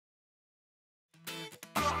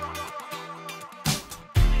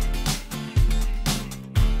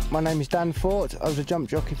My name is Dan Fortt. I was a jump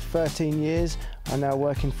jockey for 13 years. I now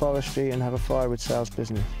work in forestry and have a firewood sales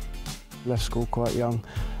business. Left school quite young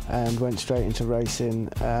and went straight into racing.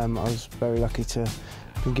 I was very lucky to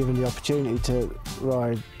be given the opportunity to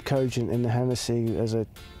ride Cogent in the Hennessy as a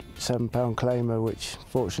 £7 claimer, which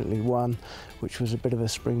fortunately won, which was a bit of a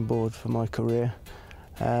springboard for my career.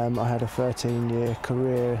 I had a 13-year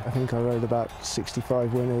career. I think I rode about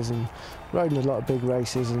 65 winners and rode in a lot of big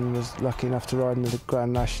races and was lucky enough to ride in the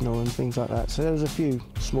Grand National and things like that. So there was a few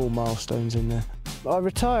small milestones in there. I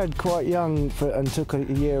retired quite young and took a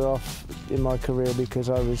year off in my career because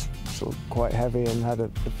I was sort of quite heavy and had a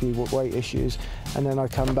few weight issues. And then I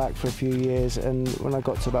come back for a few years, and when I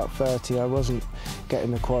got to about 30, I wasn't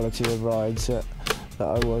getting the quality of rides that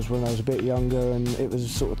I was when I was a bit younger, and it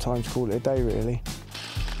was sort of time to call it a day, really.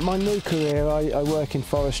 My new career, I work in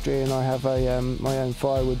forestry and I have my own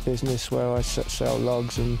firewood business where I sell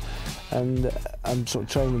logs, and I'm sort of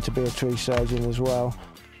training to be a tree surgeon as well.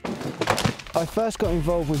 I first got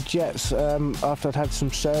involved with jets after I'd had some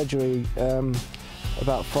surgery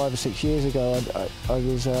about 5 or 6 years ago.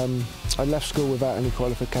 I left school without any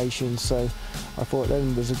qualifications, so I thought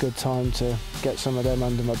then was a good time to get some of them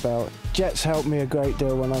under my belt. Jets helped me a great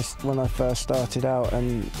deal when I first started out,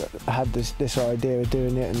 and I had this idea of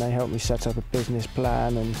doing it, and they helped me set up a business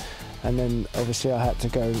plan, and then obviously I had to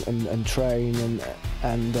go and train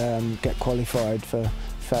and get qualified for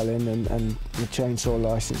felling and the chainsaw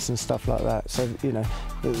license and stuff like that. So, you know,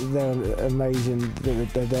 they're amazing.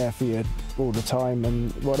 They're there for you all the time,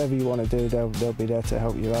 and whatever you want to do, they'll be there to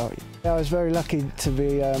help you out. I was very lucky to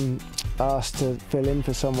be asked to fill in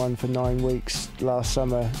for someone for 9 weeks last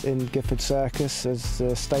summer in Gifford Circus as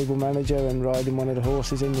the stable manager and riding one of the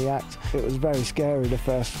horses in the act. It was very scary the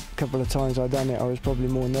first couple of times I'd done it. I was probably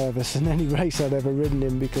more nervous than any race I'd ever ridden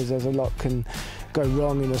in, because there's a lot can go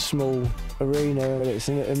wrong in a small arena. It's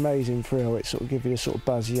an amazing thrill. It sort of gives you the sort of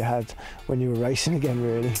buzz you had when you were racing again,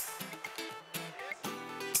 really.